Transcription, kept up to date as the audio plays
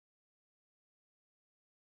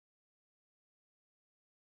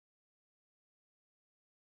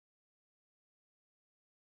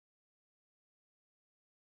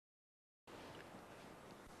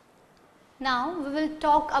Now we will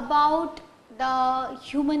talk about the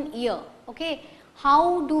human ear. Okay,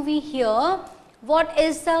 how do we hear? What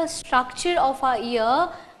is the structure of our ear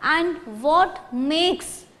and what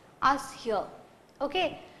makes us hear?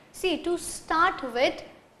 Okay, see, to start with,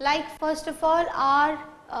 like first of all,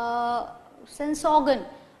 our sense organ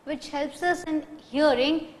which helps us in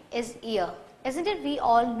hearing is ear, isn't it? We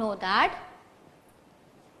all know that.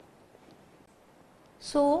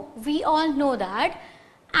 So we all know that,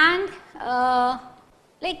 and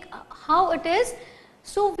like how it is.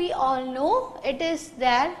 So we all know it is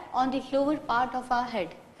there on the lower part of our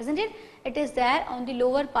head, isn't it? It is there on the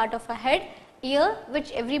lower part of our head, ear,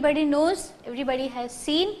 which everybody knows, everybody has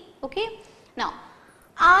seen. Okay. Now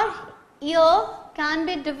our ear can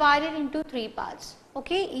be divided into three parts.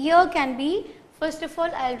 Okay, ear can be, first of all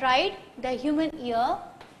I will write the human ear,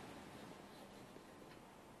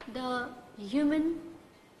 the human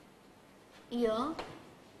ear.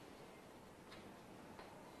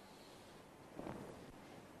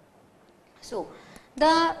 So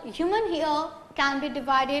the human ear can be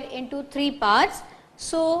divided into three parts.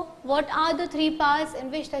 So what are the three parts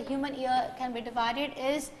in which the human ear can be divided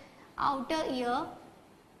is outer ear,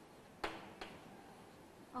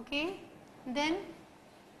 okay, then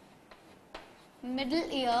middle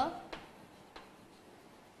ear,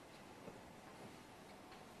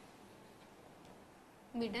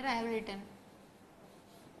 middle I have written,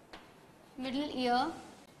 middle ear,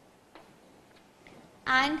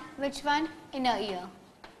 and which one? Inner ear.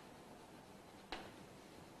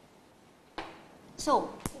 So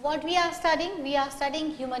what we are studying? We are studying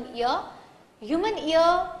human ear. Human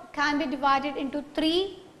ear can be divided into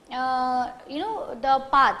three the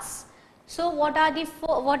parts. So what are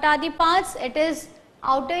the parts? It is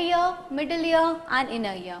outer ear, middle ear and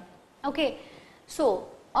inner ear. Okay. So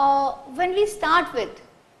when we start with,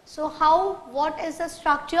 so what is the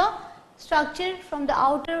structure? Structure from the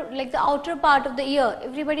outer, like the outer part of the ear,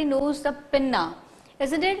 everybody knows the pinna,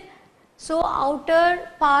 isn't it? So outer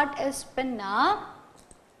part is pinna.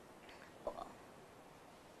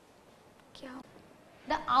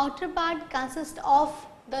 The outer part consists of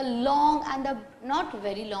the long and the not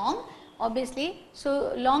very long, obviously,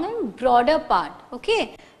 so long and broader part.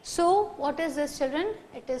 Okay. So what is this, children?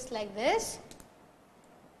 It is like this.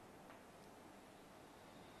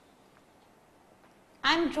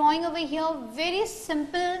 I am drawing over here very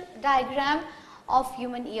simple diagram of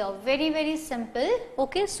human ear, very simple,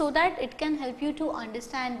 okay, so that it can help you to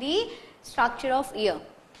understand the structure of ear.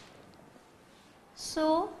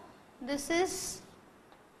 So this is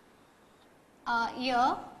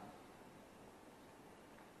ear.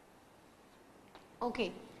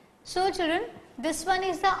 Okay. So children, this one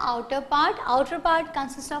is the outer part. Outer part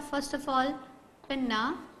consists of, first of all,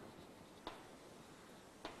 pinna.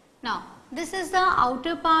 Now this is the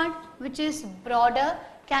outer part which is broader,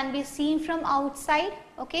 can be seen from outside,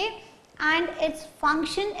 okay, and its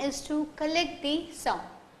function is to collect the sound.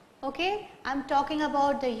 Okay, I am talking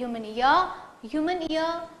about the human ear. Human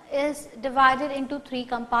ear is divided into three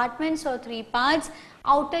compartments or three parts: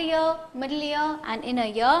 outer ear, middle ear and inner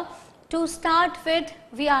ear. To start with,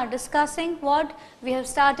 we are discussing what we have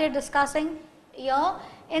started discussing ear.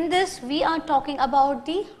 In this we are talking about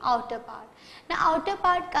the outer part. Now outer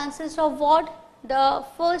part consists of what? The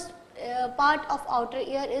first part of outer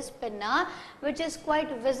ear is pinna, which is quite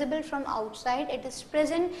visible from outside. It is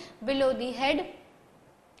present below the head.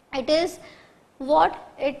 It is what?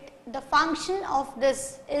 The function of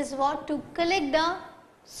this is what? To collect the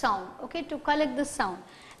sound, okay, to collect the sound.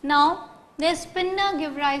 Now this pinna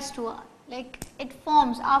give rise to like it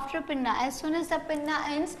forms after pinna. As soon as the pinna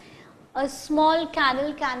ends, a small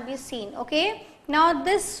canal can be seen, okay. Now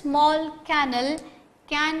this small canal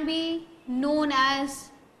can be known as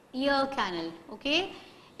ear canal, okay.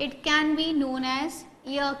 It can be known as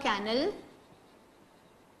ear canal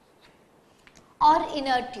or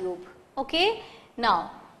inner tube, okay.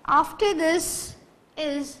 Now after this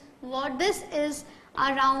is what? This is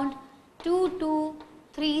around 2 to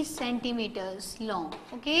 3 centimeters long,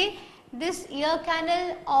 okay. This ear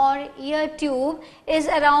canal or ear tube is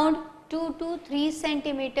around 2 to 3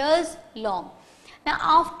 centimeters long. Now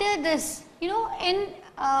after this, in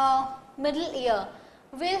middle ear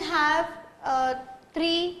we'll have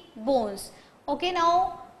 3 bones, okay.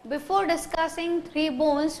 Now before discussing 3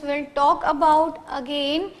 bones, we'll talk about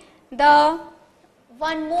again the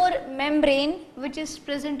one more membrane which is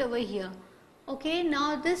present over here, okay.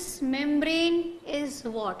 Now this membrane is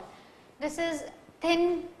what? This is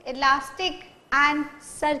thin, elastic and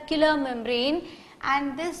circular membrane,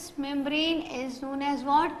 and this membrane is known as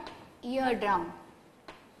what? Eardrum,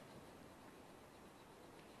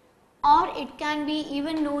 or it can be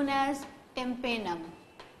even known as tympanum.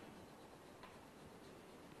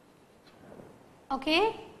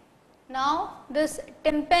 Okay. Now this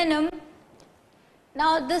tympanum,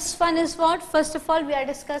 now this one is what? First of all we are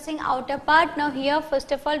discussing outer part. Now here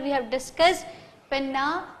first of all we have discussed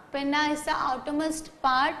pinna. Pinna is the outermost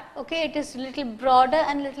part, okay, it is little broader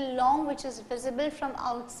and little long, which is visible from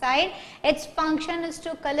outside. Its function is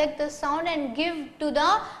to collect the sound and give to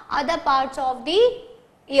the other parts of the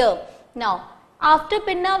ear. Now after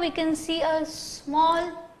pinna we can see a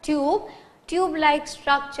small tube like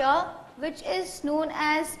structure, which is known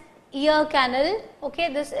as ear canal.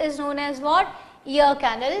 Okay, this is known as what? Ear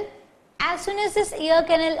canal. As soon as this ear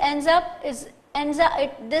canal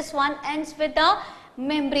this one ends with a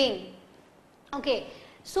membrane. Okay,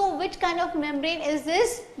 so which kind of membrane is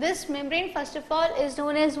this? This membrane first of all is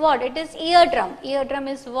known as what? It is eardrum. Eardrum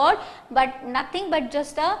is what? But nothing but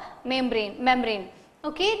just a membrane.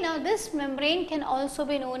 Okay, now this membrane can also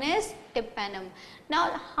be known as tympanum.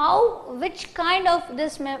 Now which kind of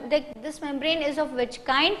this membrane is of which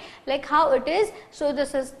kind, like how it is? So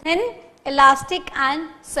this is thin, elastic and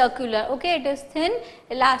circular. Okay, it is thin,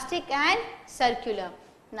 elastic and circular.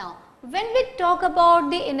 Now when we talk about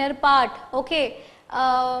the inner part, okay,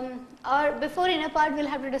 or before inner part we'll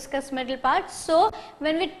have to discuss middle part. So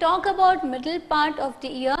when we talk about middle part of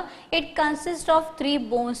the ear, it consists of 3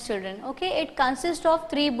 bones, children. Okay, it consists of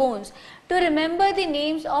 3 bones. To remember the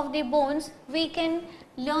names of the bones, we can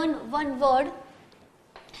learn one word,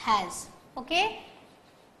 has. Okay,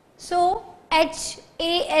 so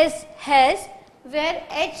HAS, has, where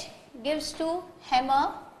H gives to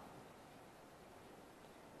hammer,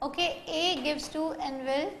 okay, A gives to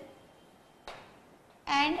anvil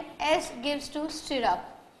and S gives to stirrup.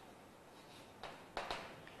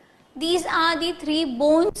 These are the 3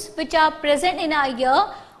 bones which are present in our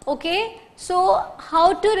ear. Okay, so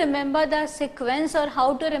how to remember the sequence or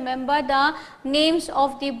how to remember the names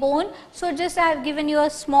of the bone? So just I have given you a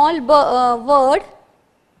small word.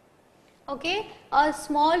 Okay, a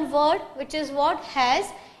small word which is what?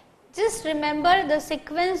 Has. Just remember the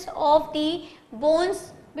sequence of the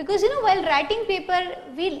bones, because while writing paper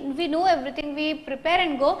we know everything, we prepare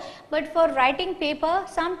and go, but for writing paper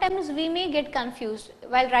sometimes we may get confused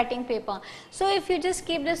while writing paper. So if you just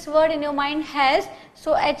keep this word in your mind, has,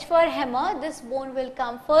 so H for hammer, this bone will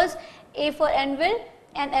come first, A for anvil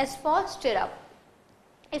and S for stirrup.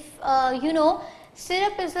 If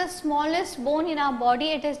stirrup is the smallest bone in our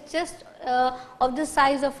body, it is just of the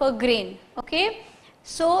size of a grain. Okay,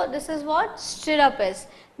 so this is what stirrup is.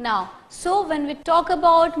 Now, so when we talk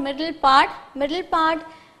about middle part, in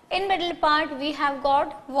middle part we have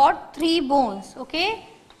got what? 3 bones. Okay,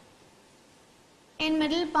 in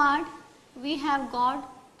middle part we have got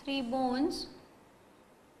 3 bones.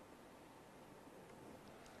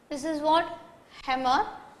 This is what? Hammer.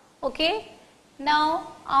 Okay,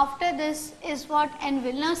 now after this is what?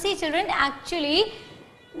 Anvil. Now see children, actually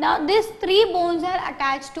now these 3 bones are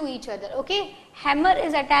attached to each other. Okay, hammer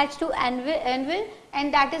is attached to anvil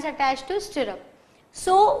and that is attached to stirrup.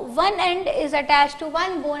 So one end is attached to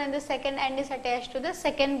one bone and the second end is attached to the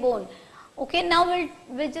second bone. Okay, now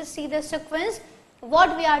we'll just see the sequence.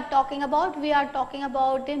 What we are talking about? We are talking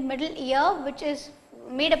about the middle ear, which is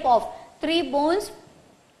made up of 3 bones.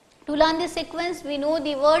 To learn the sequence, we know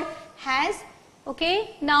the word has.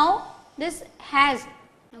 Okay, now this has.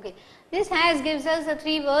 Okay, this has gives us the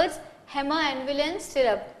 3 words, hammer, anvil and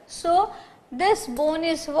stirrup. So this bone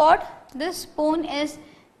is what? This bone is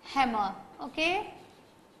hammer. Okay,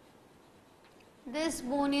 this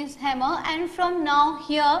bone is hammer, and from now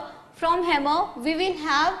here, from hammer we will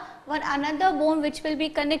have one another bone which will be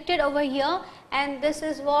connected over here, and this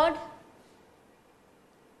is what?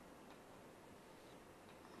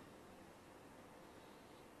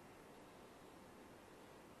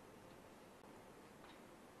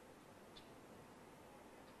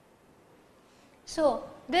 So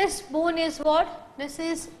this bone is what? This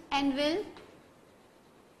is anvil.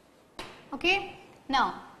 Okay,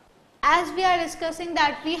 now as we are discussing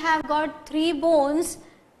that we have got 3 bones,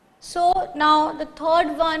 so now the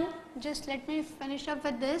third one, just let me finish up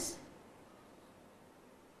with this.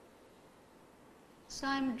 So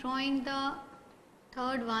I am drawing the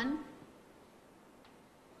third one.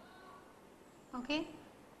 Okay,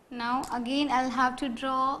 now again I'll have to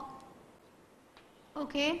draw.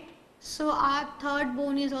 Okay, so our third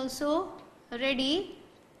bone is also ready.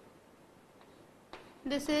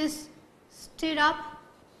 This is stirrup.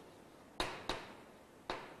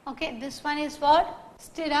 Okay, this one is what?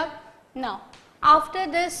 Stirrup. Now after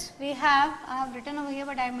this we have, I have written over here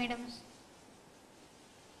but I made a mistake.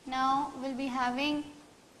 Now we'll be having,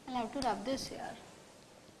 I'll have to rub this here.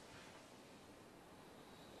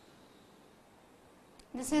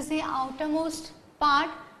 This is the outermost part,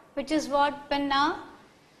 which is what? Pinna.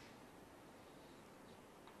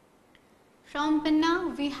 From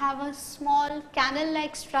pinna we have a small canal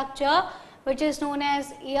like structure which is known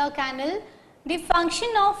as ear canal. The function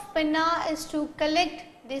of pinna is to collect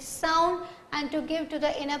the sound and to give to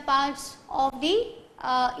the inner parts of the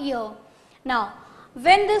ear. Now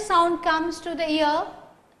when the sound comes to the ear,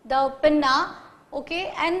 the pinna,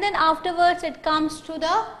 okay, and then afterwards it comes to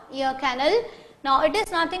the ear canal. Now it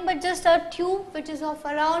is nothing but just a tube which is of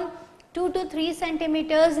around 2 to 3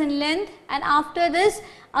 centimeters in length, and after this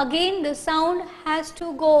again the sound has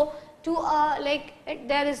to go to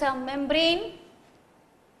there is a membrane.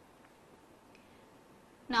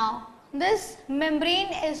 Now this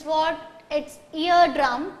membrane is what? It's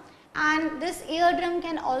eardrum, and this eardrum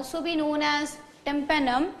can also be known as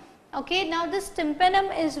tympanum. Okay, now this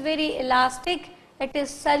tympanum is very elastic, it is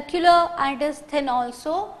circular and it is thin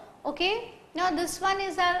also. Okay, now this one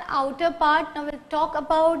is our outer part. Now we'll talk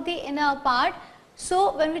about the inner part.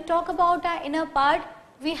 So when we talk about our inner part,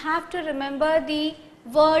 we have to remember the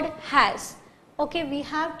word has. Okay, we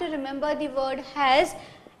have to remember the word has.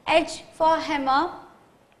 H for hammer,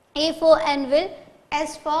 A for anvil,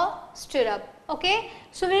 S for stirrup. Okay,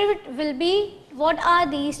 so it will be, what are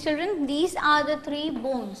these, children? These are the 3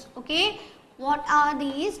 bones. Okay, what are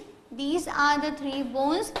these? These are the 3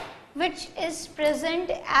 bones which is present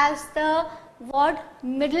as the what?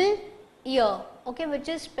 Middle ear. Okay, which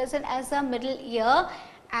is present as the middle ear.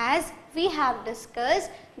 As we have discussed,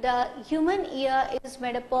 the human ear is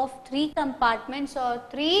made up of 3 compartments or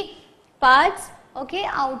 3 parts. Okay,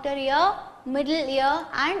 outer ear, middle ear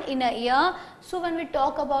and inner ear. So when we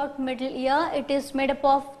talk about middle ear, it is made up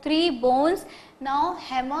of 3 bones. Now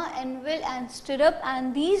hammer, anvil and stirrup,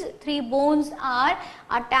 and these 3 bones are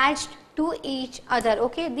attached to each other.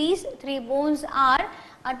 Okay, these 3 bones are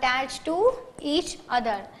attached to each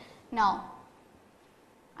other. Now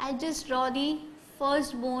I just draw the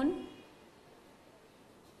first bone.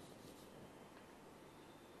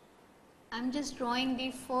 I am just drawing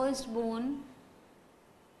the first bone.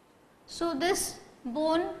 So this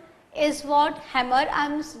bone is what? Hammer. I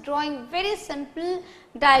am drawing very simple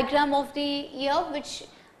diagram of the ear which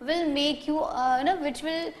will make you, which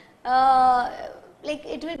will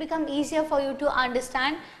it will become easier for you to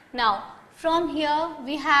understand. Now from here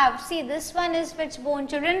we have, see, this one is which bone,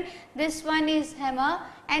 children? This one is hammer,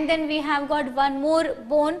 and then we have got one more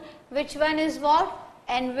bone, which one is what?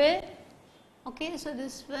 Anvil. Okay, so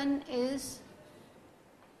this one is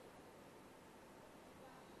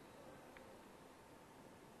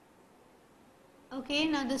okay.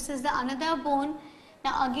 Now this is the another bone.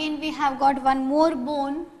 Now again we have got one more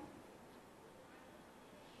bone.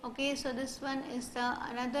 Okay, so this one is the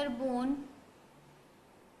another bone.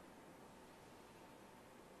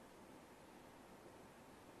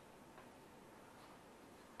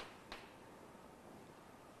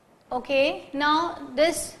 Okay, now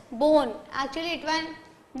this bone, actually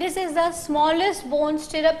this is the smallest bone.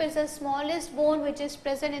 Stirrup is the smallest bone which is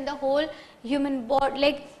present in the whole human body.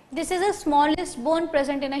 Like, this is the smallest bone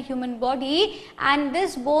present in a human body, and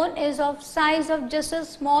this bone is of size of just a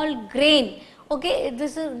small grain. Okay,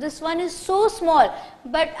 this one is so small,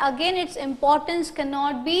 but again its importance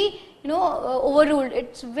cannot be overruled.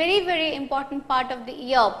 It's very important part of the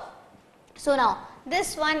ear. So now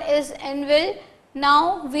this one is anvil.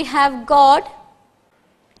 Now we have got,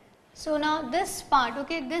 so now this part,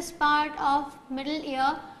 okay, this part of middle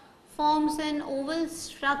ear forms an oval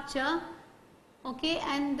structure, okay,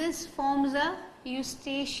 and this forms a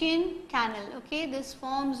eustachian canal. Okay, this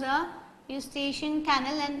forms a eustachian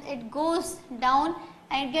canal, and it goes down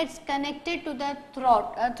and it gets connected to the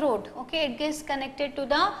throat. Okay, it gets connected to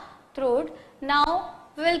the throat. Now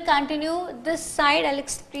we will continue this side. I'll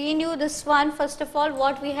explain you this one. First of all,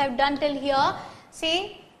 what we have done till here.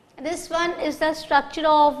 See, this one is the structure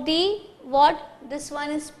of the what? This one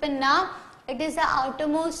is pinna. It is the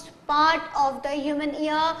outermost part of the human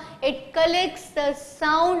ear. It collects the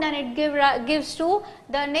sound and it gives to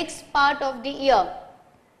the next part of the ear.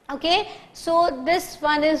 Okay, so this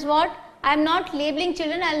one is what? I am not labeling,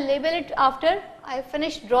 children. I will label it after I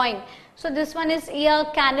finish drawing. So this one is ear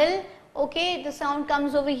canal. Okay, the sound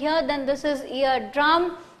comes over here. Then this is ear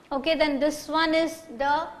drum. Okay, then this one is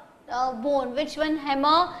the bone. Which one?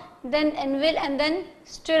 Hammer, then anvil, and then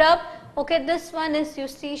stirrup. Okay, this one is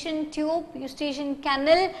eustachian tube, eustachian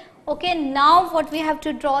canal. Okay, now what we have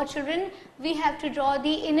to draw, children? We have to draw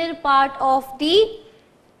the inner part of the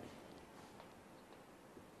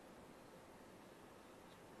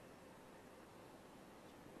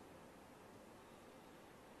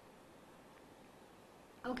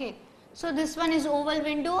okay. So this one is oval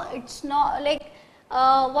window. It's not like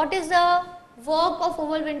what is the work of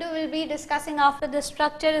oval window we will be discussing after the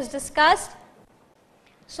structure is discussed.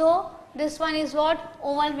 So this one is what?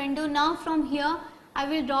 Oval window. Now from here I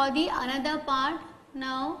will draw the another part.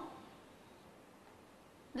 Now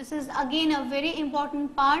this is again a very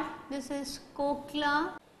important part. This is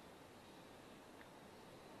cochlea.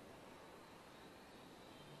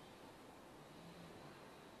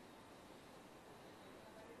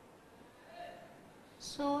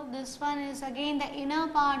 So this one is again the inner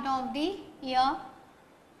part of the ear.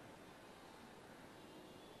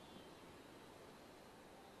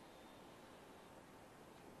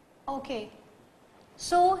 Okay.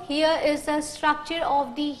 So here is the structure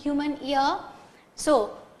of the human ear.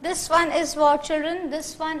 So this one is what, children?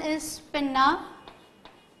 This one is pinna.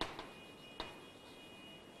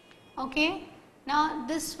 Okay. Now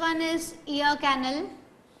this one is ear canal.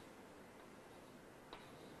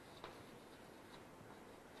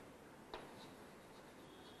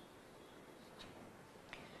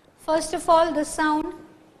 First of all, the sound.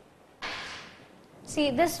 See,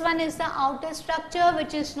 this one is the outer structure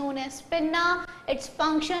which is known as pinna. Its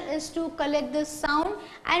function is to collect the sound,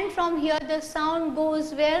 and from here the sound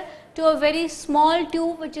goes where? To a very small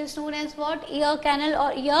tube which is known as what? Ear canal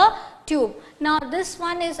or ear tube. Now this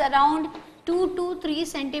one is around 2 to 3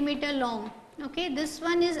 centimeter long. Okay, this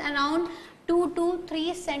one is around 2 to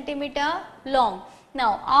 3 centimeter long.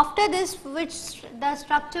 Now after this, which the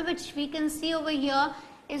structure which we can see over here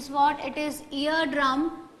is what? It is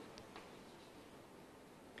eardrum.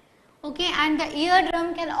 Okay, and the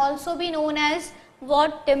eardrum can also be known as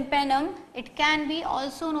what? Tympanum. It can be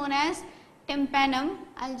also known as tympanum.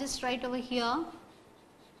 I'll just write over here.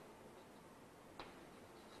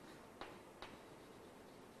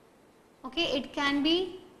 Okay, it can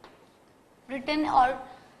be written, or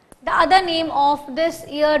the other name of this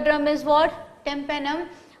eardrum is what? Tympanum.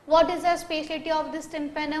 What is the specialty of this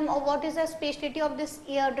tympanum, or what is the specialty of this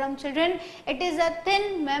eardrum, children? It is a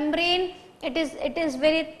thin membrane. It is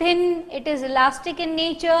very thin, it is elastic in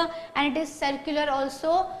nature, and it is circular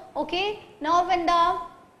also. Okay. Now when the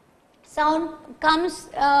sound comes,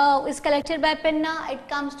 is collected by pinna, it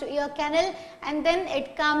comes to ear canal, and then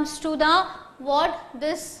it comes to the what?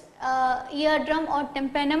 This eardrum or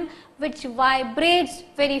tympanum, which vibrates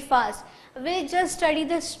very fast. We will just study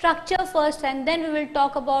the structure first, and then we will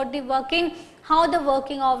talk about the working, how the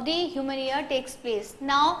working of the human ear takes place.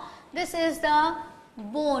 Now this is the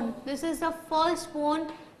bone. This is the first bone,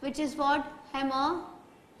 which is what? Hammer.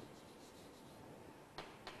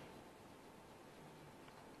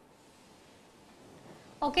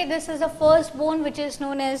 Okay, this is the first bone which is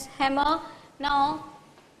known as hammer. Now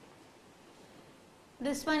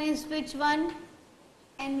this one is which one?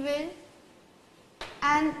 Anvil.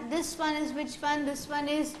 And this one is which one? This one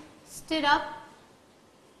is stirrup.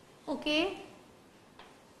 Okay.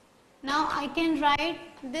 Now I can write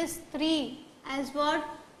this 3 as what?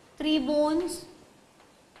 3 bones.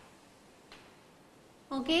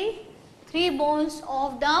 Okay, 3 bones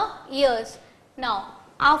of the ears. Now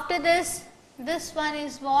after this, this one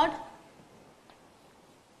is what?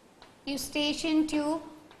 Eustachian tube.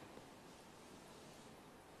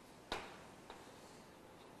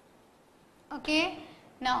 Okay.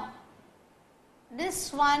 Now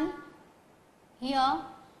this one here,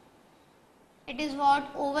 it is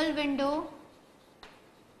what? Oval window.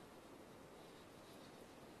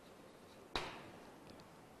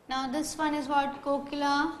 Now this one is what?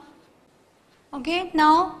 Cochlea. Okay.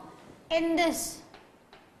 Now in this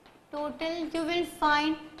total you will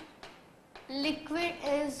find liquid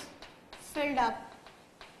is filled up.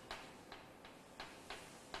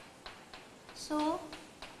 So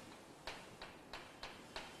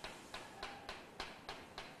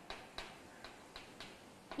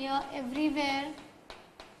here everywhere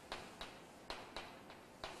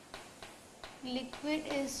liquid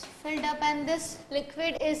is filled up, and this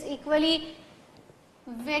liquid is equally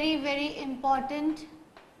very important.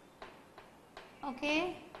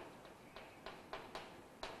 Okay.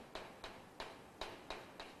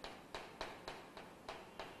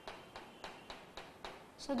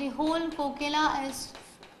 So the whole cochlea is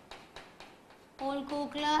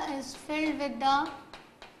filled with the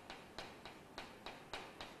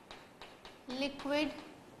liquid.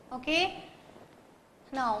 Okay.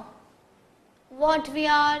 Now what we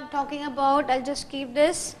are talking about, I'll just keep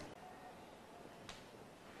this.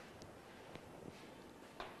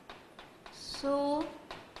 So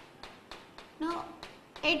now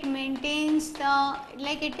it maintains the,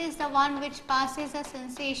 like it is the one which passes a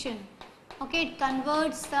sensation. Okay, it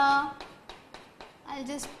converts the, I'll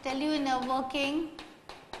just tell you in a working.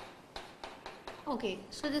 Okay,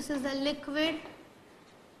 so this is the liquid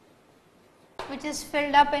which is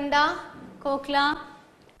filled up in the cochlea,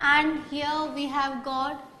 and here we have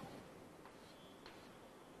got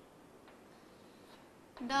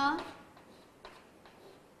the,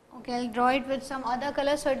 okay, I'll draw it with some other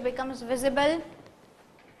color so it becomes visible.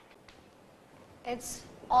 It's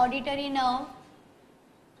auditory nerve.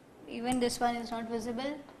 Even this one is not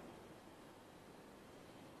visible.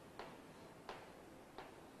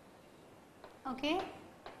 Okay,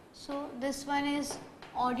 so this one is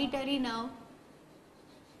auditory nerve.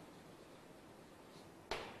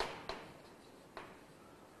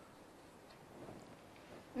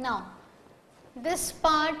 Now, this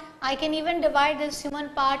part, I can even divide this human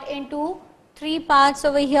part into 3 parts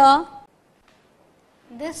over here.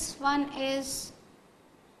 This one is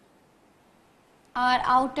our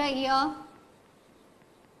outer ear.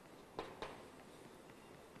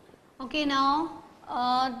 Okay, now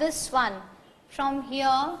this one from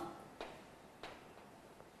here,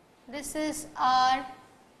 this is our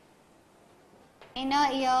inner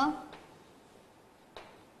ear,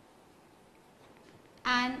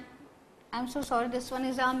 and I'm so sorry, this one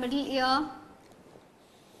is our middle ear.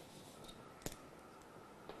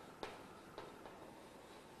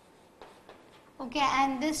 Okay,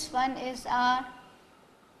 and this one is our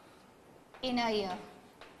inner ear.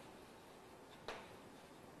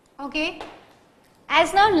 Okay,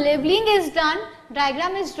 as now labeling is done,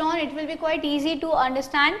 diagram is drawn, it will be quite easy to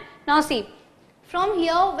understand. Now see, from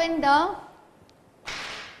here when the,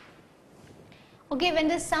 okay, when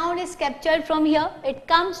the sound is captured from here, it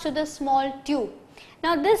comes to the small tube.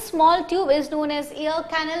 Now this small tube is known as ear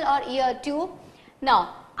canal or ear tube.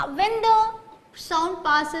 Now when the sound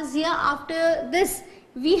passes here, after this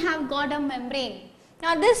we have got a membrane.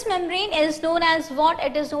 Now this membrane is known as what?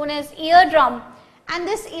 It is known as eardrum, and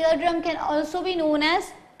this eardrum can also be known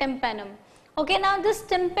as tympanum. Okay, now this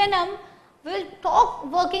tympanum, we'll talk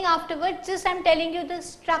working afterwards, just I am telling you the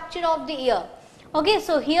structure of the ear. Okay,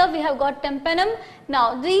 so here we have got tympanum.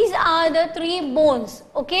 Now these are the 3 bones.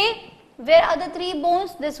 Okay, where are the 3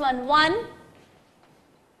 bones? This one, 1,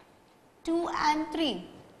 2 and 3.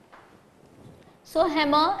 So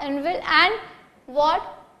hammer, anvil and what?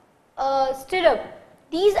 Stirrup.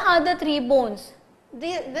 These are the 3 bones.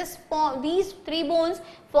 These 3 bones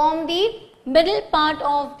form the middle part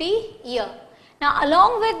of the ear. Now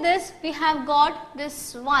along with this we have got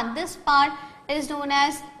this one. This part is known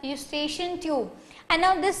as eustachian tube, and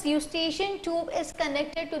now this eustachian tube is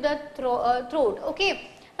connected to the throat. Okay.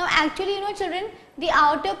 Now actually, you know children, the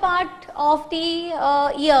outer part of the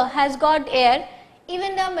ear has got air.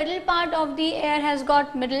 Even the middle part of the ear has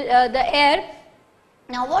got the air.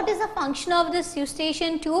 Now what is the function of this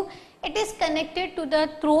eustachian tube? It is connected to the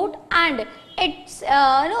throat, and its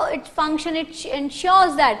its function, it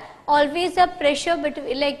ensures that always the pressure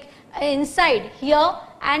between, like inside here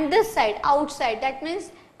and this side outside, that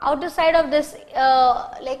means outer side of this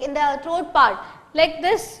like in the throat part, like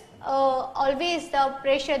this, always the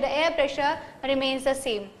pressure, the air pressure remains the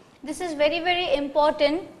same. This is very, very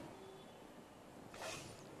important.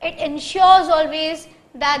 It ensures always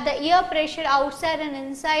that the ear pressure outside and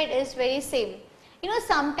inside is very same. You know,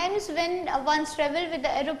 sometimes when one travels with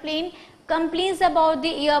the aeroplane, complains about the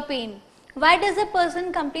ear pain. Why does a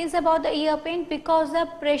person complains about the ear pain? Because the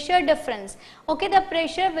pressure difference. Okay, the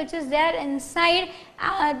pressure which is there inside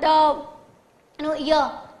the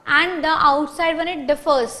ear and the outside one, it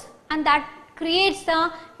differs, and that creates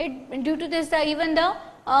the due to this even the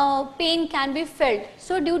pain can be felt.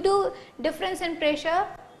 So due to difference in pressure,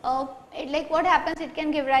 like what happens, it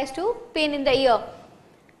can give rise to pain in the ear.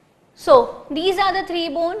 So these are the 3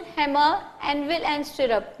 bone: hammer, anvil and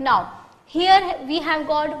stirrup. Now here we have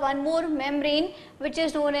got one more membrane which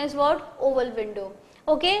is known as what? Oval window.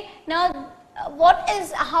 Okay. Now what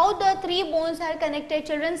is, how the 3 bones are connected,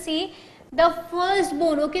 children? See, the first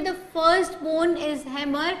bone, okay, the first bone is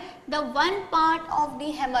hammer, the one part of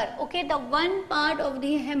the hammer, okay, the one part of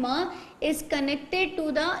the hammer is connected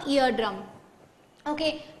to the eardrum.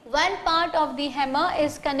 Okay, one part of the hammer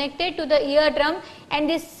is connected to the eardrum, and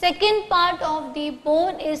the second part of the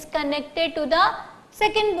bone is connected to the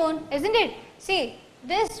second bone, isn't it? See,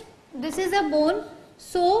 this is a bone,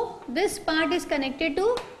 so this part is connected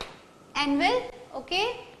to anvil.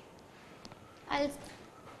 Okay,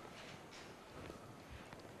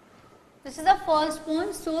 this is the first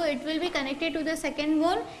bone, so it will be connected to the second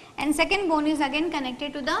bone, and second bone is again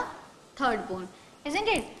connected to the third bone, isn't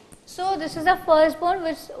it? So this is the first bone,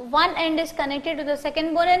 which one end is connected to the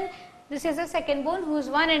second bone, and this is the second bone whose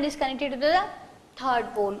one end is connected to the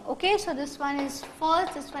third bone. Okay, so this one is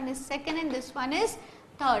first, this one is second, and this one is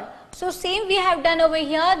third. So same we have done over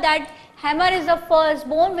here, that hammer is the first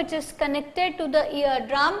bone which is connected to the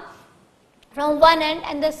eardrum, from one end,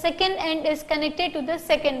 and the second end is connected to the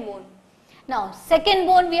second bone. Now second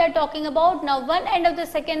bone we are talking about. Now one end of the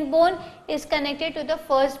second bone is connected to the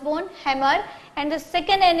first bone, hammer, and the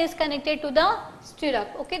second end is connected to the stirrup.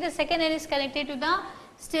 Okay, the second end is connected to the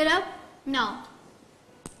stirrup. Now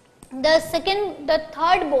the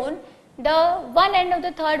third bone, the one end of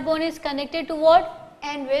the third bone is connected to what?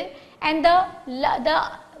 Anvil, and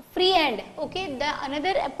the free end, okay, the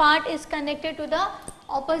another part is connected to the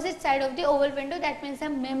opposite side of the oval window, that means the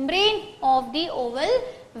membrane of the oval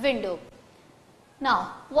window.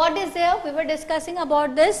 Now what is there? We were discussing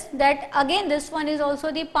about this, that again this one is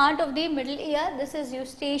also the part of the middle ear. This is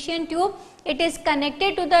eustachian tube. It is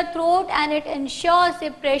connected to the throat and it ensures the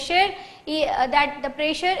pressure that the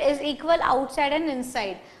pressure is equal outside and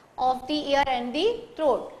inside of the ear and the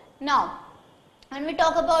throat. Now when we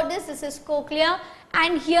talk about this, this is cochlea,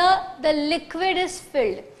 and here the liquid is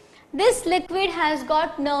filled. This liquid has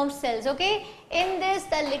got nerve cells, okay. In this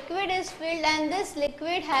the liquid is filled, and this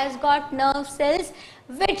liquid has got nerve cells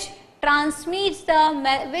which transmits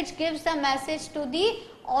which gives the message to the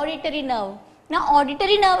auditory nerve. Now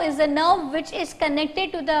auditory nerve is the nerve which is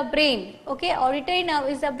connected to the brain, okay. Auditory nerve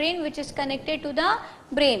is the brain which is connected to the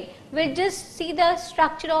brain. We'll just see the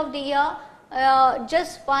structure of the ear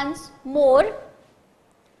just once more.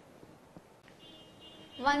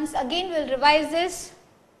 Once again we'll revise this.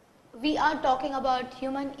 We are talking about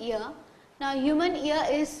human ear. Now human ear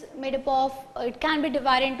is made up of, it can be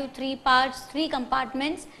divided into three parts, three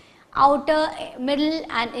compartments: outer, middle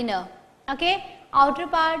and inner. Okay, outer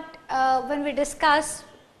part when we discuss,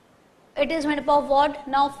 it is made up of what?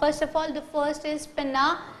 Now first of all, the first is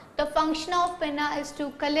pinna. The function of pinna is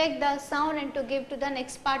to collect the sound and to give to the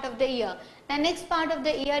next part of the ear. The next part of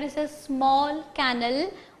the ear is a small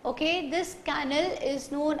canal. Okay, this canal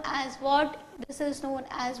is known as what? This is known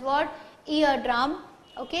as what? Eardrum.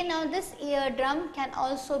 Okay, now this eardrum can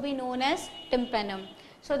also be known as tympanum.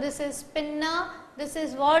 So this is pinna. This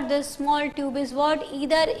is what? This small tube is what?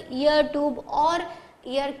 Either ear tube or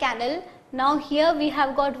ear canal. Now here we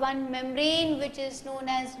have got one membrane which is known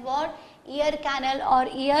as what? Ear canal or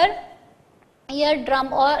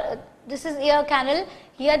eardrum, or this is ear canal.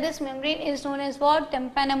 Here this membrane is known as what?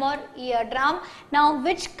 Tympanum or eardrum. Now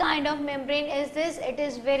which kind of membrane is this? It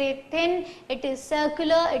is very thin, it is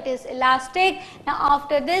circular, it is elastic. Now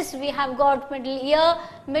after this we have got middle ear.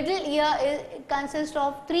 Middle ear consists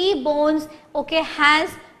of three bones, okay,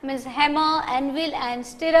 has means hammer, anvil and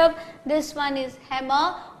stirrup. This one is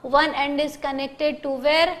hammer. One end is connected to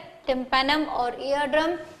where? Tympanum or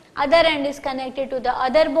eardrum. Other end is connected to the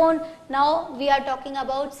other bone. Now we are talking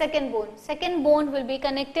about second bone. Second bone will be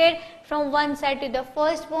connected from one side to the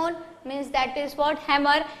first bone, means that is what?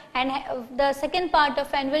 Hammer, and the second part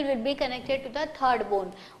of anvil will be connected to the third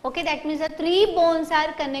bone. Okay, that means the three bones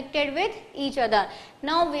are connected with each other.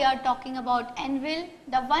 Now we are talking about anvil.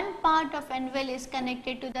 The one part of anvil is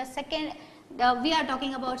connected to the second, we are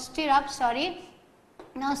talking about stirrup, sorry.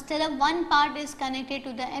 Now stirrup, one part is connected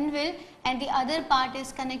to the anvil and the other part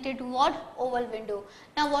is connected to what? Oval window.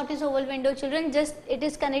 Now what is oval window, children? Just it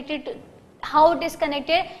is connected to, how it is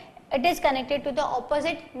connected? It is connected to the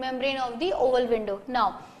opposite membrane of the oval window.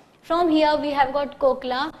 Now from here we have got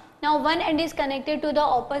cochlea. Now one end is connected to the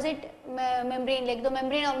opposite membrane, like the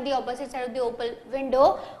membrane of the opposite side of the oval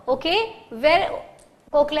window, okay, where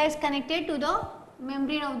cochlea is connected to the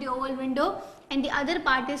membrane of the oval window, and the other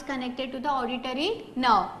part is connected to the auditory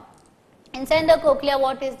nerve. Inside the cochlea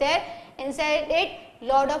what is there? Inside it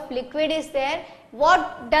lot of liquid is there.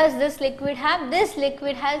 What does this liquid have? This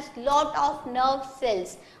liquid has lot of nerve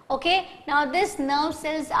cells. Okay, now these nerve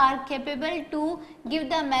cells are capable to give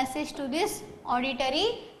the message to this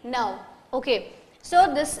auditory nerve. Okay,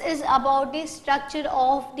 so this is about the structure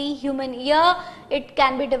of the human ear. It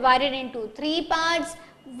can be divided into three parts.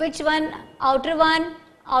 Which one? Outer one,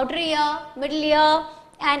 outer ear, middle ear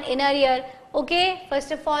and inner ear. Okay,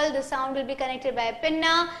 first of all the sound will be connected by a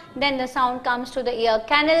pinna, then the sound comes to the ear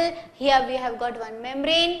canal. Here we have got one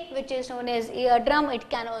membrane which is known as eardrum, it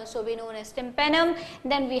can also be known as tympanum.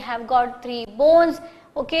 Then we have got three bones,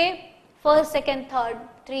 okay, first, second, third,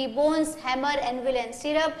 three bones, hammer, anvil and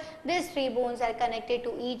stirrup. These three bones are connected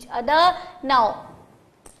to each other. Now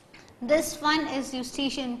this one is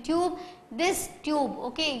eustachian tube. This tube,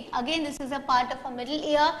 okay, again this is a part of a middle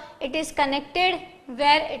ear. It is connected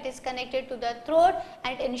where? It is connected to the throat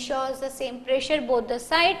and it ensures the same pressure both the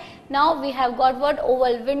side. Now we have got what?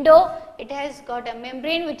 Oval window. It has got a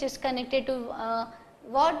membrane which is connected to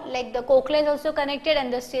what? Like the cochlea is also connected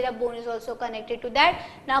and the stirrup bone is also connected to that.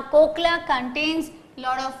 Now cochlea contains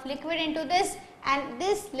lot of liquid into this, and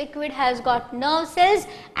this liquid has got nerve cells,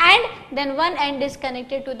 and then one end is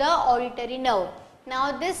connected to the auditory nerve.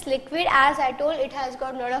 Now this liquid, as I told, it has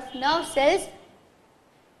got a lot of nerve cells.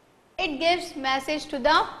 It gives message to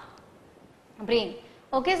the brain.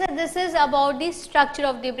 Okay, so this is about the structure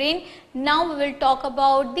of the brain. Now we will talk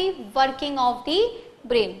about the working of the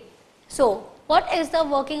brain. So what is the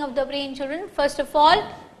working of the brain, children? First of all,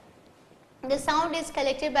 the sound is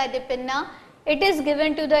collected by the pinna. It is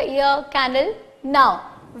given to the ear canal. Now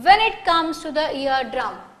when it comes to the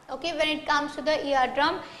eardrum, okay, when it comes to the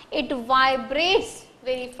eardrum, it vibrates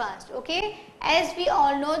very fast. Okay, as we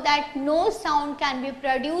all know that no sound can be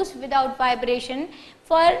produced without vibration.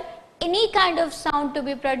 For any kind of sound to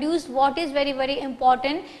be produced, what is very, very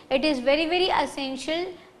important? It is very, very essential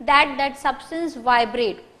that that substance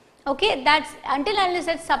vibrate. Okay, that's until unless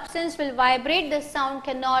that substance will vibrate, the sound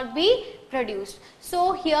cannot be produced.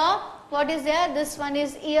 So here what is there? This one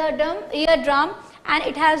is eardrum, and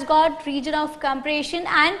it has got region of compression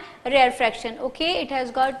and rarefaction. Okay, it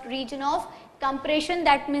has got region of compression,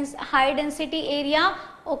 that means high density area.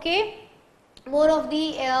 Okay, more of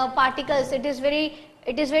the particles. It is very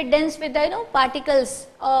dense with the particles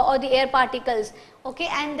or the air particles. Okay,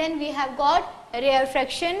 and then we have got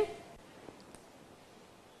rarefaction,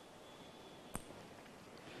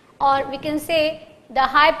 or we can say the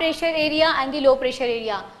high pressure area and the low pressure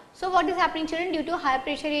area. So what is happening, children? Due to high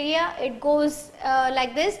pressure area, it goes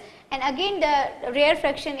like this, and again the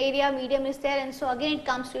rarefaction area medium is there, and so again it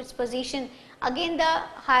comes to its position. Again the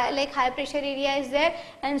high pressure area is there,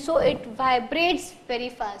 and so it vibrates very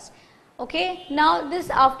fast. Okay, now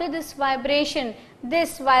this, after this vibration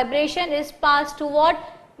is passed to what?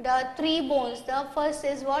 The three bones. The first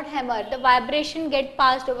is what? Hammer. The vibration get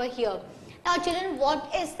passed over here. Now children, what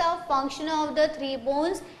is the function of the three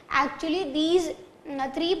bones? Actually these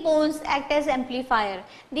three bones act as amplifier.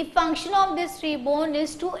 The function of this three bone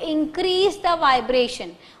is to increase the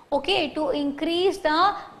vibration. Okay, to increase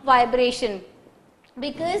the vibration,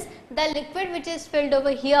 because the liquid which is filled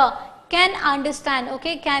over here can understand,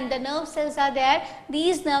 okay, the nerve cells are there,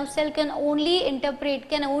 these nerve cells can only interpret,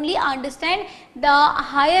 can only understand the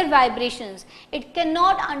higher vibrations. It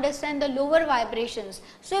cannot understand the lower vibrations.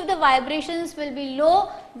 So if the vibrations will be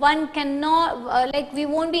low, one cannot, we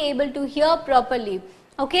won't be able to hear properly.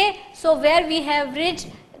 Okay, so where we have reached,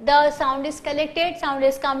 the sound is collected, sound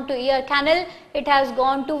has come to ear canal, it has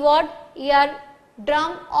gone to what? Ear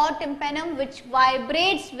drum or tympanum, which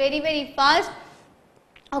vibrates very, very fast.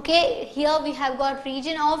 Okay, here we have got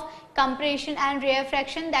region of compression and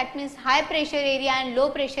rarefaction, that means high pressure area and low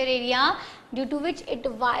pressure area, due to which it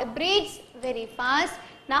vibrates very fast.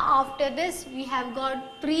 Now after this we have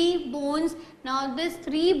got three bones. Now these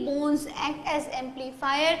three bones act as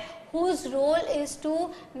amplifier, whose role is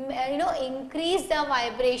to increase the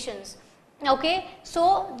vibrations. Okay,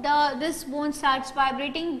 so this bone starts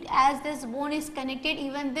vibrating. As this bone is connected,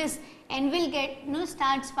 even this end will get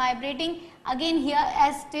starts vibrating. Again here,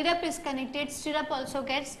 as stirrup is connected, stirrup also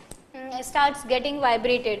gets starts getting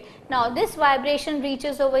vibrated. Now this vibration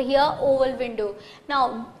reaches over here, oval window.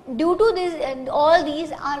 Now due to this, and all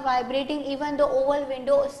these are vibrating, even the oval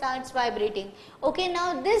window starts vibrating. Okay,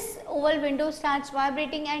 now this oval window starts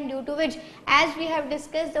vibrating, and due to which, as we have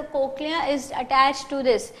discussed, the cochlea is attached to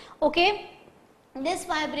this. Okay, this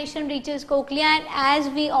vibration reaches cochlea, and as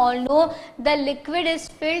we all know, the liquid is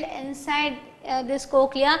filled inside this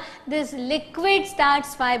cochlea. This liquid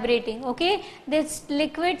starts vibrating. Okay, this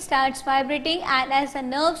liquid starts vibrating, and as the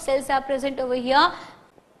nerve cells are present over here,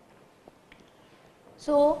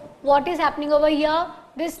 so what is happening over here?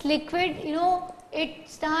 This liquid, it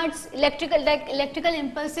starts electrical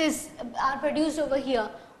impulses are produced over here.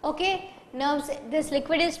 Okay, nerves, this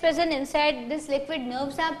liquid is present inside this liquid,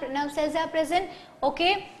 nerve cells are present.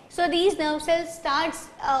 Okay, so these nerve cells starts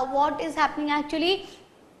what is happening actually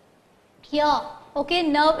here. Okay,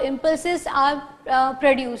 nerve impulses are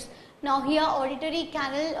produced. Now here auditory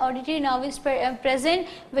nerve is present,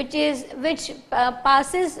 which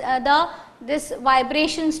passes this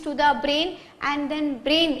vibrations to the brain, and then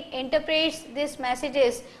brain interprets these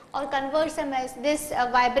messages or converts this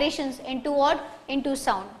vibrations into what? Into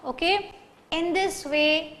sound. Okay, in this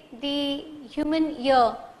way the human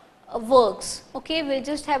ear works. Okay, we'll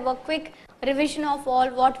just have a quick revision of all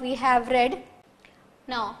what we have read.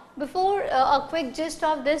 Now before a quick gist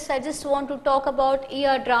of this, I just want to talk about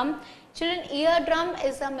eardrum. Children, eardrum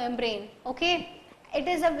is a membrane. Okay, it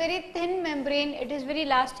is a very thin membrane, it is very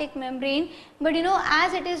elastic membrane, but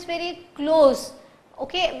as it is very close,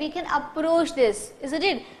 okay, we can approach this, isn't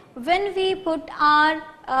it? When we put our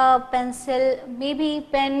pencil, maybe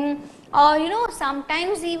pen, or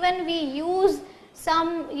sometimes even we use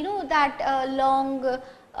some, you know, that long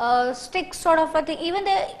stick sort of a thing. Even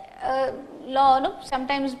the no,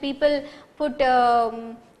 sometimes people put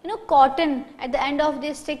you know, cotton at the end of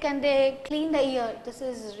this stick and they clean the ear. This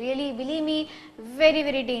is really, believe me, very,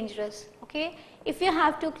 very dangerous. Okay, if you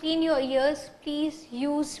have to clean your ears, please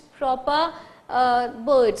use proper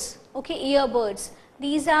birds, okay, earbuds.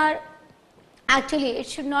 These are actually, it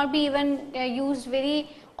should not be even used very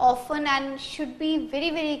often and should be very,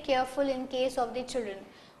 very careful in case of the children.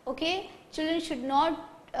 Okay, children should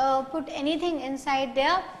not put anything inside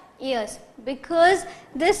their ears, because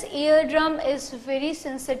this eardrum is very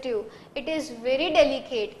sensitive, it is very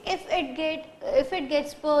delicate. If it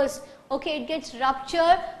gets burst, okay, it gets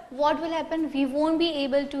ruptured, what will happen? We won't be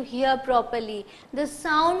able to hear properly. The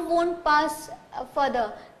sound won't pass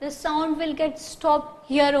further. The sound will get stopped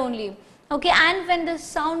here only. Okay, and when the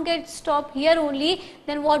sound gets stopped here only,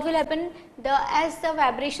 then what will happen? As the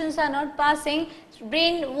vibrations are not passing,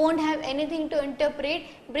 brain won't have anything to interpret,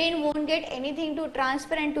 brain won't get anything to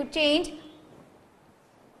transfer and to change,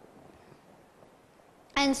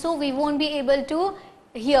 and so we won't be able to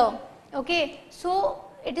hear. Okay, so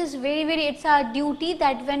it is very, very, it's our duty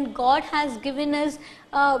that when God has given us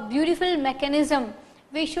a beautiful mechanism,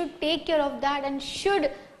 we should take care of that and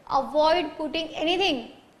should avoid putting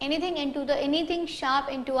anything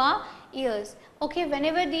sharp into our ears. Okay,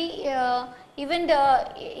 whenever the even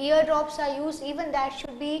the ear drops are used, even that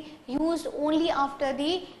should be used only after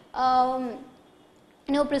the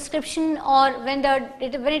you know, prescription, or when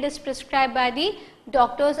it is prescribed by the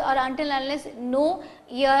doctors, or until unless no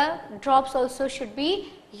ear drops also should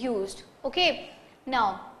be used. Okay,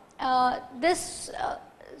 now this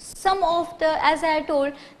some of the, as I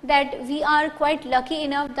told, that we are quite lucky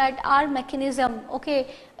enough that our mechanism, okay,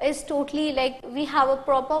 is totally like we have a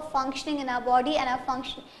proper functioning in our body, and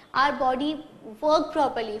our body work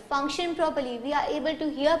properly, function properly, we are able to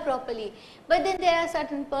hear properly. But then there are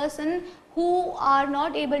certain person who are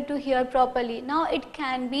not able to hear properly. Now it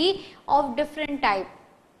can be of different type.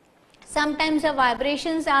 Sometimes the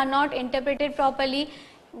vibrations are not interpreted properly,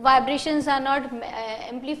 vibrations are not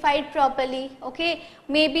amplified properly. Okay,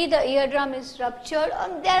 maybe the eardrum is ruptured,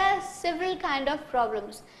 or there are several kind of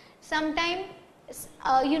problems. Sometimes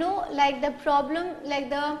you know, like the problem, like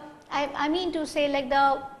the I mean to say, like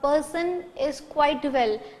the person is quite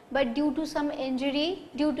well, but due to some injury,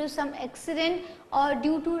 due to some accident, or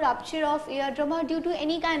due to rupture of eardrum, or due to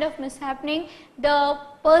any kind of mishappening, the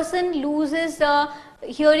person loses the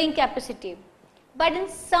hearing capacity. But in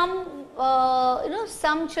some you know,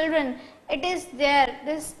 some children, it is there,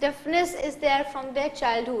 this deafness is there from their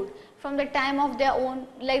childhood, from the time of their own,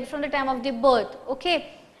 like from the time of their birth.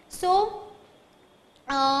 Okay, so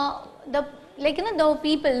the, like, you know, the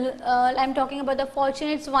people I am talking about, the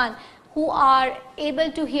fortunate one who are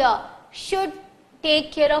able to hear, should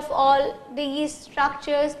take care of all these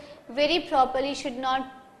structures very properly, should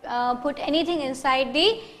not put anything inside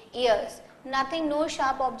the ears. Nothing, no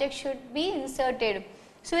sharp object should be inserted.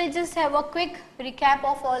 So we'll just have a quick recap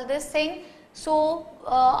of all this thing. So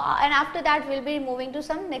and after that we'll be moving to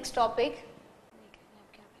some next topic.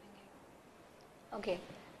 Okay,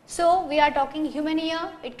 so we are talking human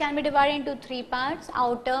ear. It can be divided into three parts: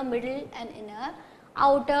 outer, middle and inner.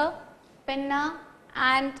 Outer, pinna,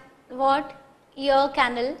 and what? Ear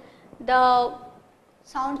canal. The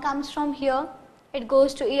sound comes from here, it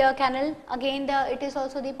goes to ear canal. Again, it is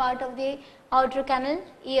also the part of the outer canal,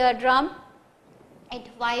 eardrum. It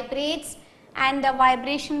vibrates, and the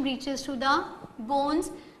vibration reaches to the bones.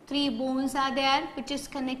 Three bones are there which is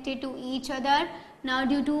connected to each other. Now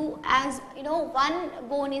due to, as you know, one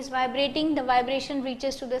bone is vibrating, the vibration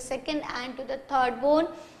reaches to the second and to the third bone.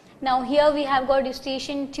 Now here we have got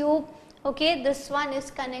eustachian tube. Okay, this one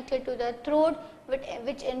is connected to the throat,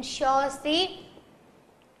 which ensures the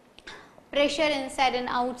pressure inside and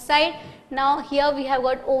outside. Now here we have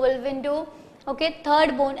got oval window. Okay,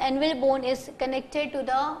 third bone, anvil bone, is connected to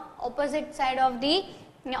the opposite side of the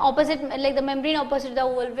opposite, like the membrane opposite the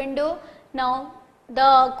oval window. Now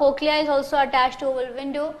the cochlea is also attached to oval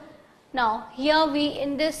window. Now here we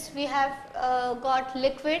have got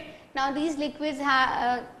liquid. Now these liquids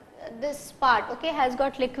have this part, okay, has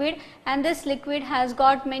got liquid, and this liquid has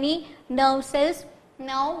got many nerve cells.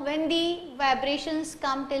 Now when the vibrations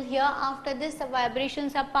come till here, after this the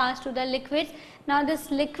vibrations are passed to the liquids. Now this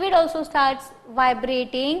liquid also starts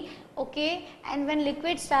vibrating, okay, and when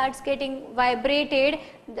liquid starts getting vibrated,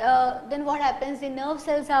 then what happens? The nerve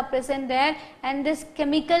cells are present there, and this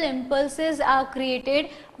chemical impulses are created,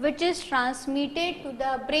 which is transmitted to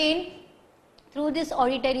the brain through this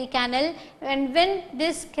auditory canal. And when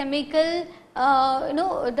this chemical I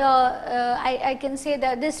can say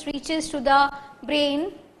that this reaches to the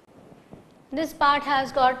brain. This part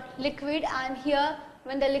has got liquid, and here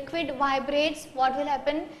when the liquid vibrates, what will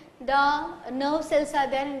happen? The nerve cells are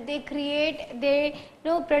there, and they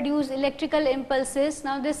produce electrical impulses.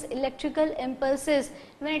 Now this electrical impulses,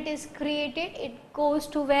 when it is created, it goes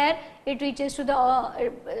to where? It reaches to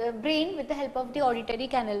the brain with the help of the auditory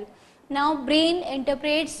canal. Now brain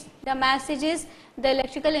interprets the messages, the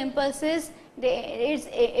electrical impulses,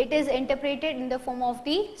 it is interpreted in the form of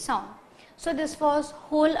the sound. So this was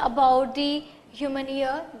whole about the human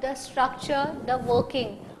ear, the structure, the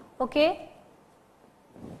working. Okay.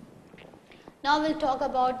 Now we'll talk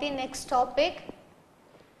about the next topic,